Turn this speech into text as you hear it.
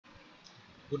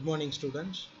Good morning,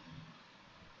 students.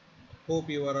 Hope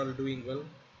you are all doing well.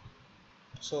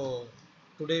 So,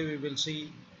 today we will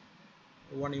see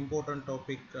one important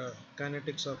topic,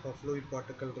 kinetics of a fluid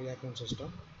particle reaction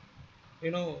system.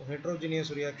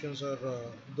 Heterogeneous reactions are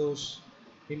those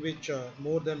in which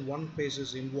more than one phase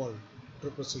is involved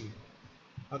to proceed.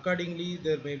 Accordingly,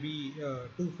 there may be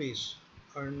two-phase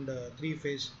and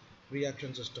three-phase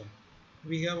reaction system.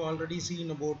 We have already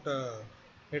seen about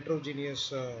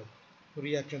heterogeneous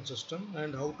reaction system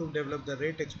and how to develop the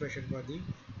rate expression for the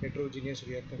heterogeneous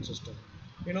reaction system.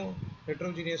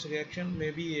 Heterogeneous reaction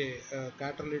may be a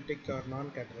catalytic or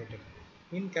non-catalytic.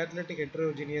 In catalytic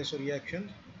heterogeneous reaction,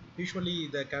 usually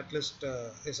the catalyst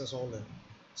is a solid.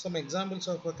 Some examples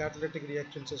of a catalytic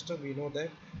reaction system, we know that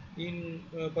in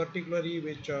particularly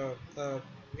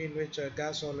in which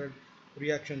gas solid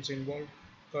reactions involved,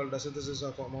 called the synthesis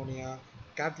of ammonia,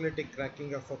 catalytic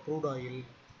cracking of crude oil,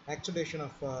 oxidation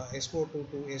of SO2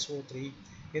 to SO3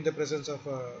 in the presence of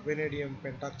vanadium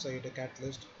pentoxide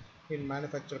catalyst in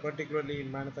manufacture, particularly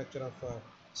in manufacture of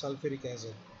sulfuric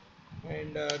acid.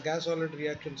 And gas solid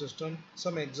reaction system,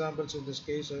 some examples in this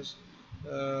case is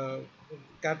uh,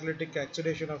 catalytic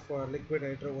oxidation of liquid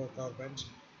hydrocarbons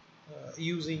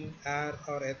using air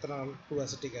or ethanol to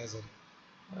acetic acid.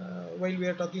 While we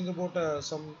are talking about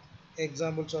some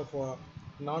examples of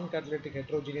non-catalytic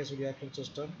heterogeneous reaction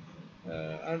system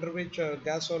under which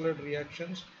gas solid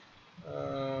reactions,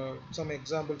 some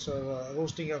examples are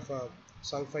roasting of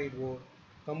sulfide ore,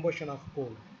 combustion of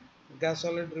coal. Gas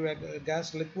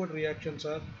liquid reactions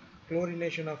are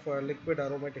chlorination of liquid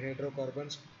aromatic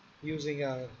hydrocarbons using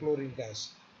chlorine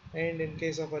gas. And in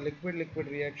case of a liquid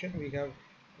reaction, we have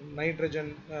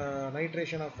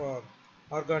nitration of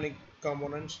organic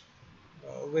components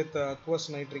with aqueous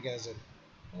nitric acid.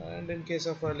 And in case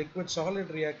of liquid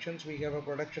solid reactions, we have a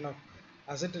production of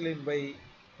acetylene by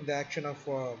the action of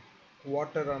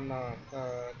water on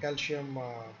calcium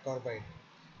carbide.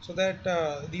 So that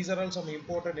these are all some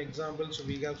important examples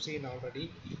we have seen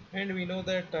already, and we know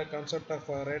that concept of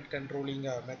rate controlling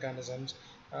mechanisms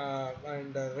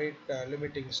and rate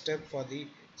limiting step for the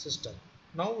system.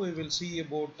 Now we will see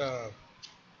about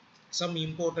some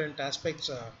important aspects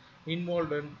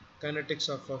involved in kinetics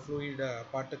of a fluid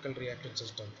particle reaction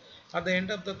system. At the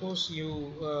end of the course,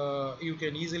 you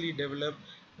can easily develop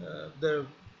the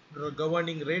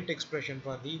governing rate expression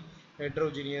for the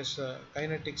heterogeneous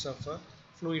kinetics of a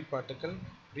fluid particle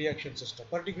reaction system.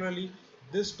 Particularly,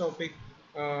 this topic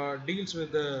deals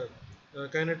with the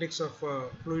kinetics of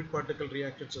fluid particle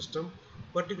reaction system,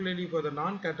 particularly for the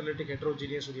non-catalytic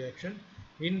heterogeneous reaction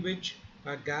in which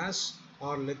a gas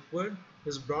or liquid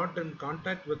is brought in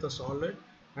contact with a solid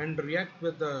and react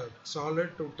with the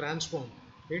solid to transform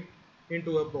it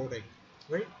into a product,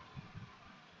 right?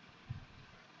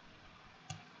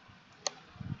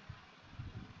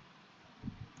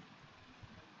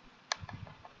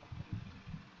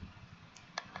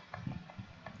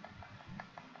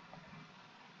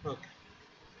 Okay,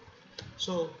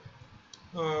 so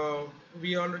uh,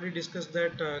 we already discussed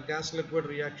that gas liquid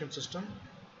reaction system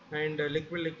and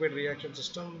liquid liquid reaction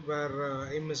system were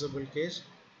immiscible case.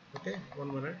 Okay,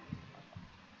 1 minute.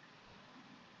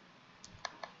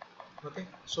 Okay,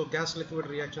 so gas liquid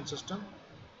reaction system.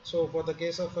 So for the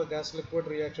case of a gas liquid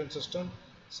reaction system,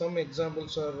 some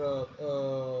examples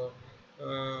are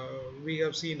we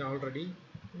have seen already.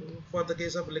 For the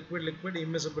case of liquid liquid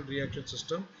immiscible reaction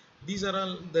system, these are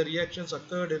all the reactions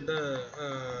occurred in the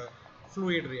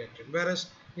fluid reaction, whereas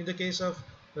in the case of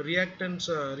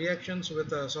reactions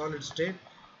with a solid state,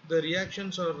 the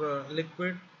reactions are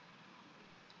liquid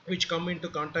which come into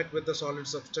contact with the solid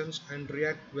substance and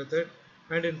react with it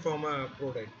and inform a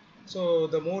product. So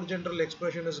the more general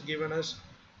expression is given as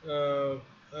uh,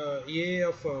 A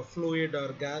of fluid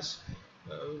or gas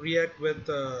react with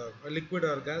liquid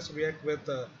or gas react with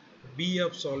B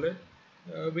of solid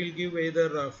will give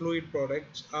either a fluid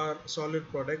product or solid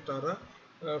product or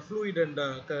a fluid and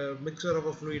mixture of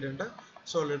a fluid and a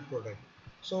solid product.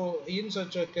 So in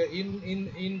such a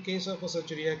in case of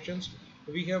such reactions,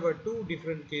 we have two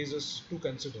different cases to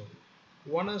consider.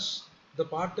 One is the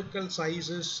particle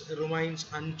sizes remains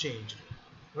unchanged,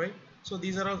 right? So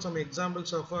these are all some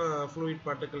examples of fluid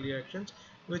particle reactions,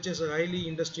 which is a highly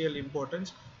industrial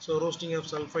importance. So roasting of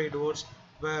sulfide ores,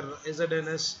 where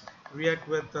ZNS react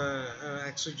with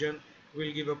oxygen,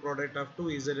 will give a product of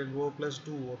 2ZNO plus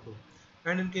 2O2.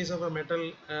 And in case of a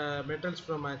metals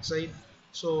from oxide,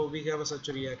 so we have such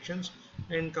reactions.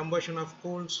 And combustion of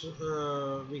coals,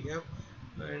 we have,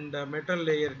 and metal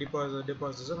layer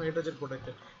deposits of hydrogen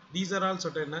protected. These are all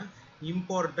certain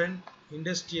important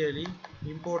industrially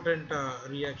important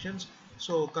reactions.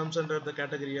 so comes under the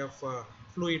category of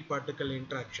fluid particle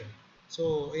interaction,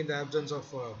 so in the absence of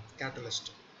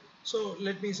catalyst. So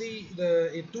let me see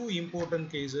the two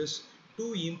important cases,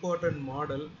 two important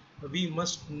model we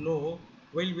must know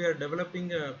while we are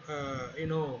developing uh,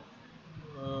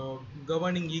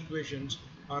 governing equations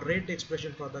or rate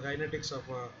expression for the kinetics of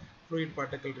a fluid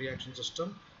particle reaction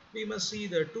system. We must see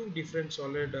the two different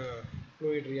solid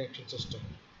fluid reaction system.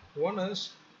 One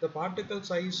is the particle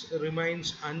size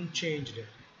remains unchanged.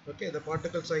 Okay, the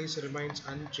particle size remains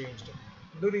unchanged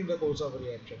during the course of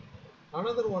reaction.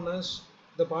 Another one is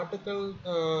the particle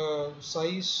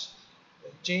size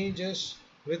changes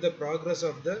with the progress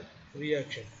of the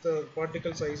reaction. The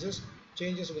particle sizes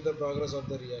changes with the progress of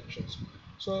the reactions.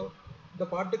 So the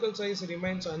particle size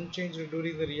remains unchanged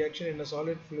during the reaction in a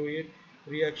solid fluid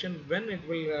reaction. When it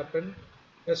will happen,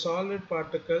 the solid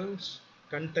particles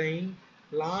contain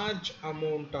large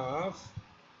amount of,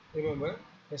 remember,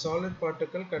 a solid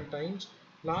particle contains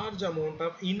large amount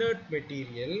of inert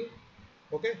material,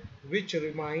 okay, which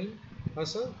remain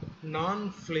as a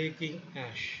non-flaking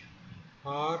ash,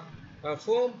 or a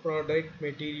firm product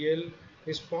material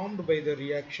is formed by the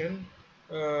reaction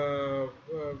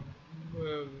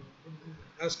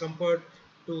as compared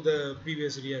to the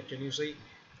previous reaction. You see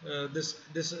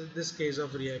this case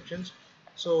of reactions.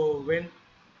 So when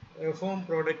a firm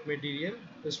product material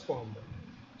is formed.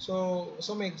 So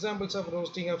some examples of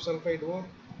roasting of sulfide ore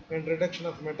and reduction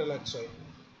of metal oxide.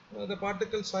 The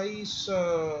particle size,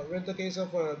 with the case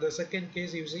of the second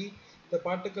case, you see the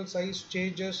particle size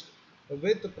changes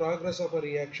with the progress of a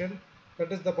reaction.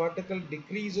 That is, the particle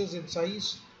decreases in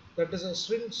size, that is,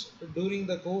 shrinks during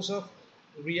the course of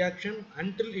reaction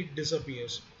until it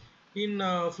disappears. In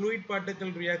fluid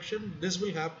particle reaction, this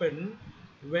will happen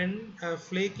when a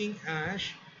flaking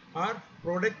ash or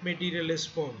product material is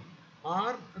formed,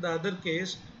 or the other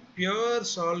case, pure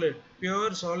solid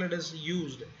is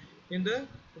used in the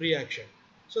reaction.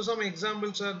 So some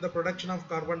examples are the production of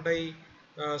carbon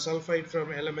sulfide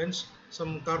from elements,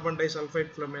 some carbon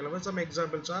disulfide from elements. Some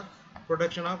examples are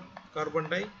production of carbon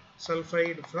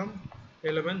disulfide from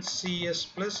elements CS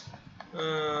plus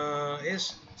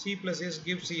C plus S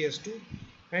gives CS2,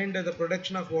 and the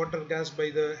production of water gas by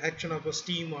the action of a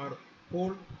steam or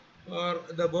coal, or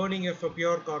the burning of a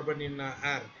pure carbon in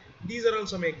air. These are all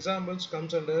some examples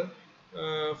comes under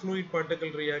fluid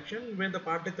particle reaction when the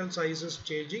particle size is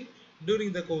changing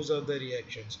during the course of the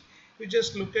reactions. You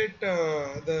just look at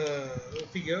the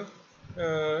figure,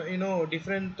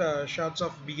 different shots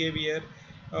of behavior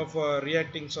of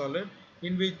reacting solid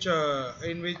in which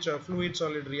fluid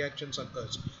solid reactions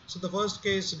occurs. So the first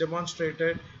case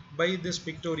demonstrated by this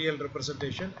pictorial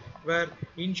representation, where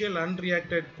initial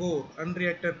unreacted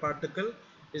particle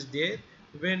is there.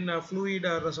 When fluid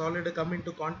or a solid come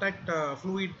into contact,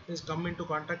 fluid is come into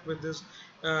contact with this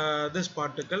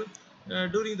particle,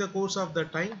 during the course of the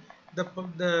time, the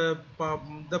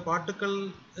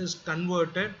particle is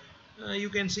converted. You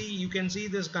can see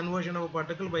this conversion of a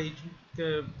particle by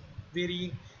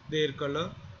varying their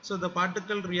color. So the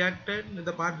particle reacted,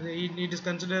 it is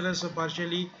considered as a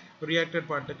partially reacted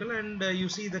particle, and you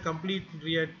see the complete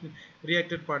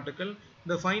reacted particle.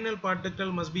 The final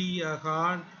particle must be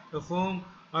hard, firm,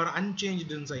 or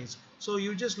unchanged in size. So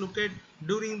you just look at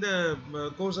during the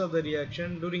course of the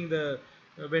reaction, during the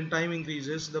when time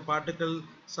increases, the particle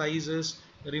sizes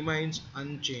remains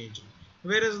unchanged.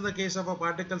 Whereas in the case of a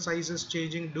particle size is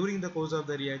changing during the course of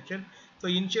the reaction, so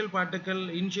initial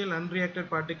unreacted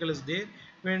particle is there.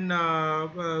 When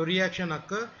reaction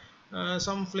occur,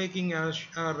 some flaking ash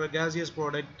or gaseous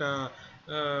product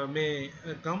may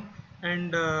come,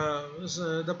 and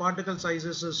so the particle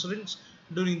sizes shrinks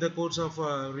during the course of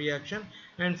reaction,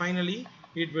 and finally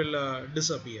it will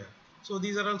disappear. So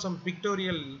these are all some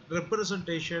pictorial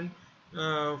representation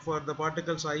for the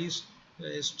particle size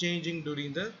is changing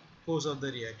during the course of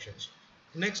the reactions.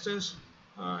 Next is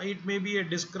it may be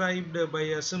described by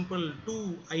a simple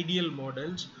two ideal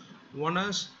models. One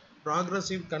is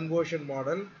progressive conversion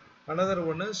model, another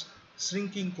one is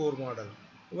shrinking core model.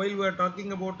 While we are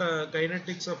talking about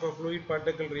kinetics of a fluid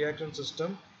particle reaction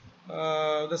system,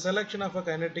 the selection of a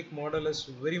kinetic model is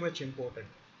very much important.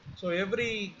 So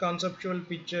every conceptual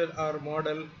picture or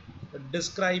model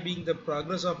describing the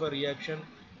progress of a reaction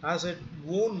has its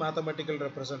own mathematical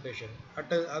representation,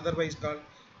 otherwise called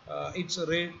its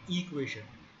rate equation.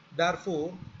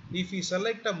 Therefore, if we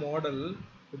select a model,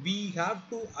 we have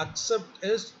to accept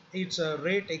its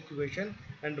rate equation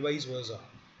and vice versa.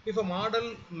 If a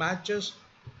model matches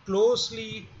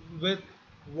closely with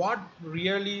what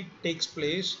really takes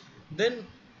place, then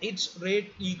its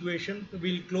rate equation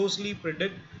will closely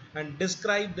predict and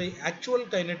describe the actual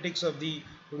kinetics of the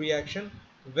reaction.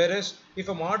 Whereas if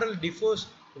a model differs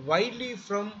widely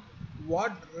from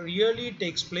what really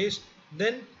takes place,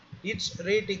 then its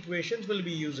rate equations will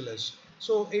be useless.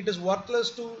 So it is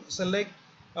worthless to select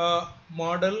a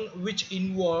model which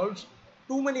involves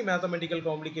too many mathematical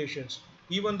complications,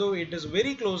 even though it is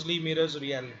very closely mirrors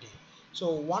reality.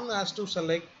 So one has to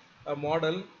select a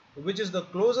model which is the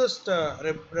closest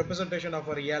representation of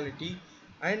a reality,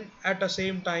 and at the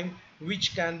same time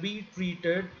which can be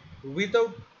treated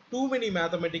without too many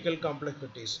mathematical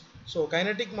complexities. So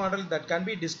kinetic model that can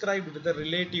be described with a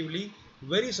relatively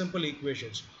very simple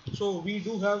equations. So we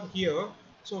do have here,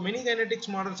 so many kinetics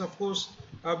models of course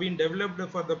have been developed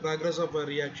for the progress of a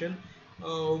reaction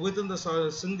within the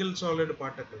single solid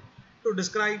particle. To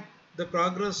describe the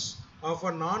progress of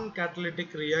a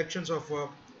non-catalytic reactions of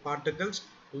particles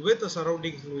with the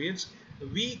surrounding fluids,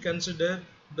 we consider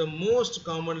the most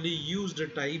commonly used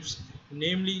types,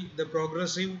 namely the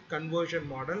progressive conversion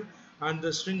model and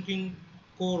the shrinking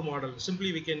core model.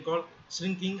 Simply we can call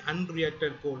shrinking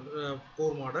unreacted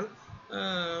core model.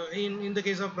 In the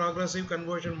case of progressive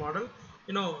conversion model,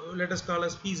 let us call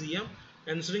as PCM,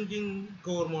 and shrinking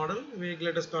core model we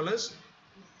let us call as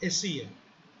SCM,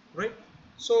 right?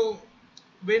 So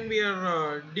when we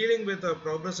are dealing with a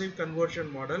progressive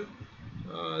conversion model,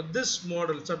 this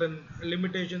model, certain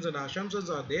limitations and assumptions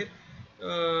are there.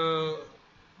 uh,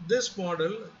 this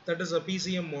model, that is a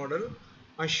PCM model,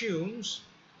 assumes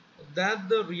that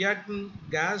the reactant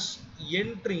gas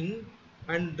entering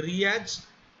and reacts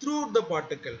through the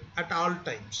particle at all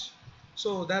times.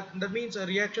 So that means a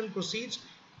reaction proceeds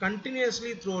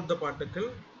continuously throughout the particle.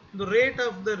 The rate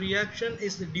of the reaction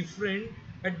is different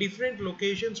at different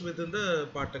locations within the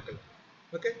particle.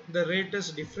 Okay, the rate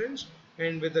is different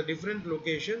and with the different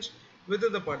locations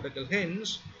within the particle.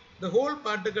 Hence, the whole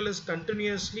particle is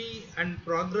continuously and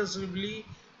progressively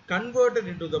converted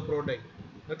into the product.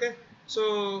 Okay,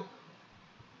 so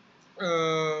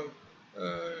uh,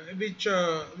 which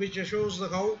shows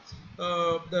how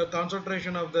the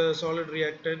concentration of the solid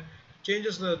reactant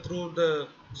changes through the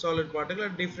solid particle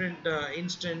at different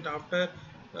instant after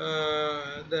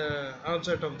the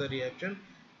onset of the reaction.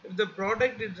 If the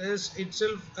product is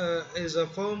itself is a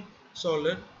firm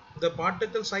solid, the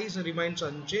particle size remains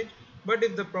unchanged. But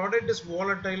if the product is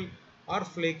volatile or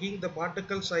flaking, the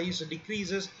particle size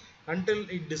decreases until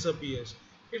it disappears.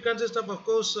 It consists of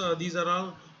course, these are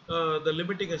all the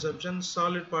limiting assumptions.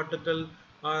 Solid particle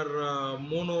are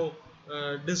mono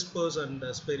disperse and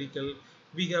spherical.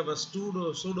 We have a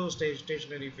pseudo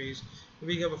stationary phase.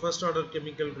 We have a first order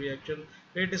chemical reaction.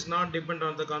 It is not dependent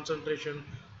on the concentration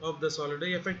of the solid.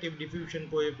 The effective diffusion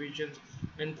coefficients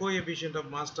and coefficient of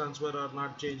mass transfer are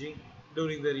not changing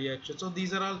during the reaction. So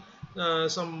these are all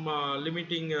some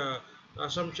limiting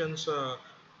assumptions while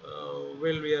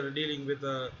we are dealing with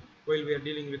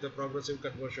the progressive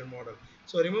conversion model.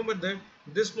 So remember that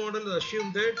this model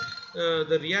assumes that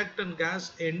the reactant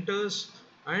gas enters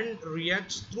and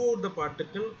reacts throughout the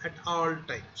particle at all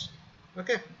times.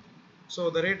 Okay, so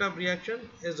the rate of reaction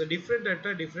is different at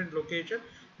a different location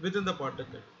within the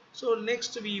particle. So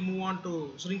next we move on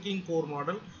to shrinking core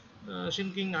model,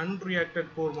 shrinking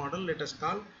unreacted core model, let us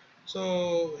call.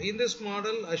 So in this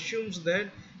model assumes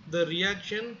that the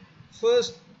reaction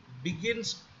first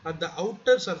begins at the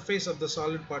outer surface of the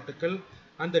solid particle,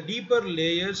 and the deeper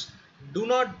layers do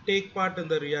not take part in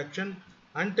the reaction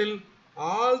until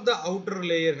all the outer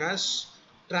layer has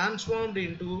transformed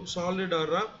into solid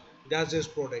or a gaseous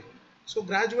product. So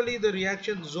gradually the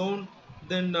reaction zone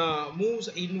then moves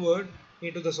inward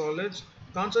into the solids,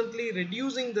 constantly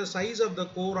reducing the size of the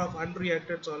core of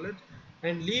unreacted solids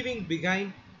and leaving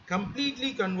behind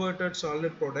completely converted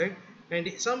solid product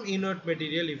and some inert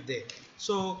material if there.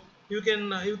 So you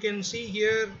can see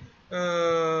here,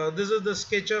 this is the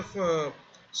sketch of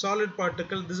solid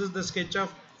particle. This is the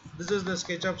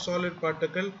sketch of solid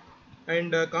particle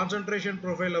and concentration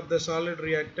profile of the solid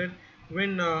reactant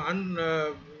when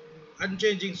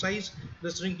unchanging size,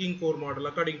 the shrinking core model,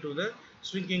 according to the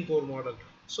shrinking core model.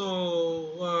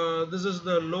 So this is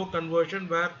the low conversion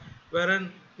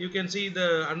wherein you can see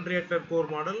the unreacted core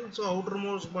model. So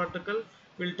outermost particle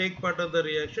will take part of the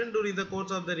reaction. During the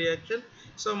course of the reaction,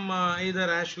 some either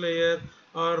ash layer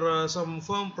or some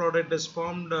firm product is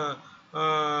formed uh,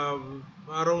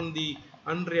 around the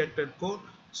unreacted core.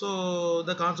 So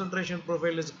the concentration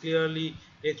profile is clearly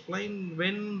explained.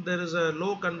 When there is a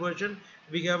low conversion,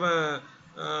 we have a,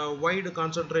 wide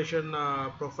concentration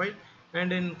profile,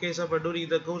 and in case of during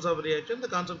the course of reaction, the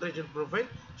concentration profile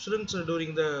shrinks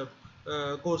during the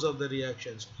course of the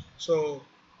reactions. So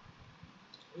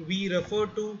we refer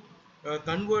to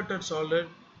converted solid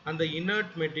and the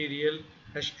inert material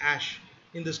as ash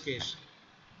in this case.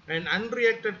 An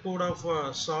unreacted core of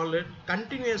a solid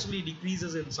continuously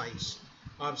decreases in size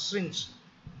or shrinks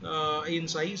in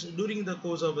size during the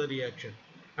course of the reaction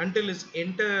until it's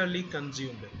entirely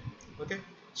consumed. Okay,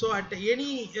 so at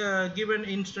any given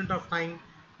instant of time,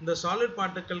 the solid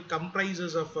particle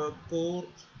comprises of a core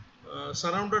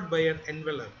surrounded by an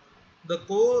envelope. The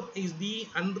core is the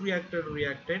unreacted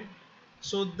reactant.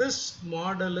 So this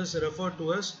model is referred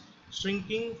to as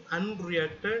shrinking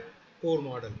unreacted core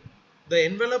model. The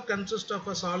envelope consists of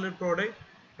a solid product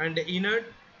and inert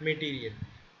material.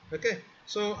 Okay,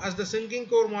 so as the sinking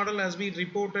core model has been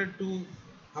reported to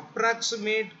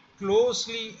approximate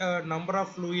closely a number of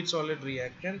fluid solid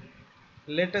reaction,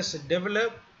 let us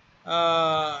develop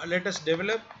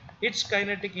its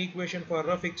kinetic equation for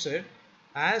a fixed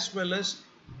as well as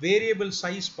variable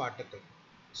size particle.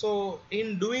 So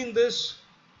in doing this,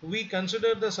 we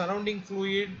consider the surrounding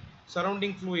fluid, this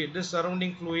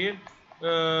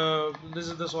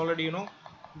is the solid,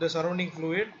 the surrounding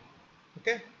fluid.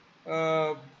 Okay,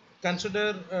 uh,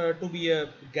 consider to be a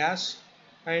gas,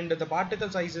 and the particle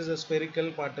size is a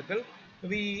spherical particle.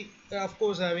 We of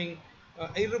course having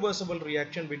irreversible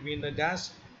reaction between the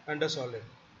gas and the solid,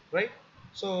 right?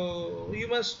 So you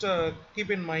must keep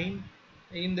in mind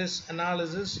in this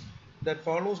analysis that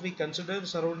follows, we consider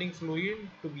surrounding fluid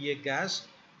to be a gas,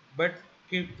 but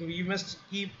we must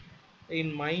keep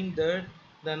in mind that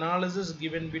the analysis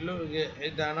given below,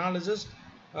 the analysis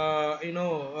we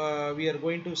are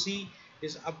going to see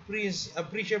is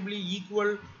appreciably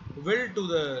equal well to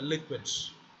the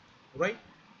liquids, right?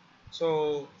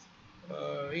 So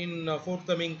in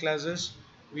forthcoming classes,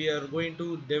 we are going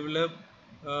to develop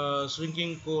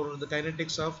shrinking core, the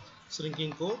kinetics of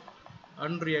shrinking core,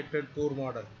 unreacted core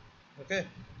model. Okay,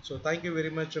 so thank you very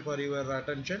much for your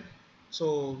attention.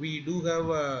 So we do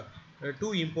have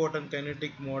two important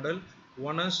kinetic model.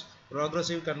 One is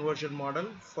progressive conversion model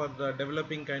for the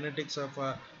developing kinetics of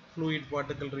a fluid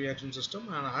particle reaction system,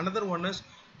 and another one is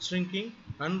shrinking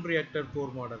unreacted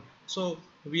core model. So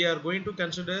we are going to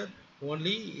consider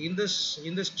only in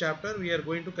this chapter, we are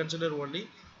going to consider only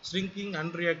shrinking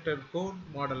unreacted core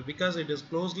model, because it is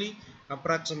closely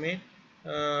approximate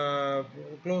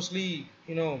closely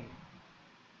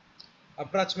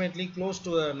approximately close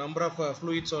to a number of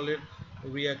fluid solid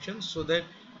reactions, so that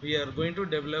we are going to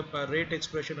develop a rate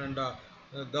expression and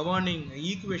governing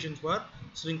equations for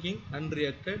shrinking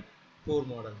unreacted core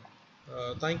model.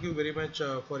 Thank you very much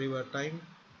for your time.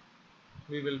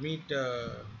 We will meet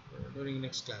during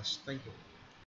next class. Thank you.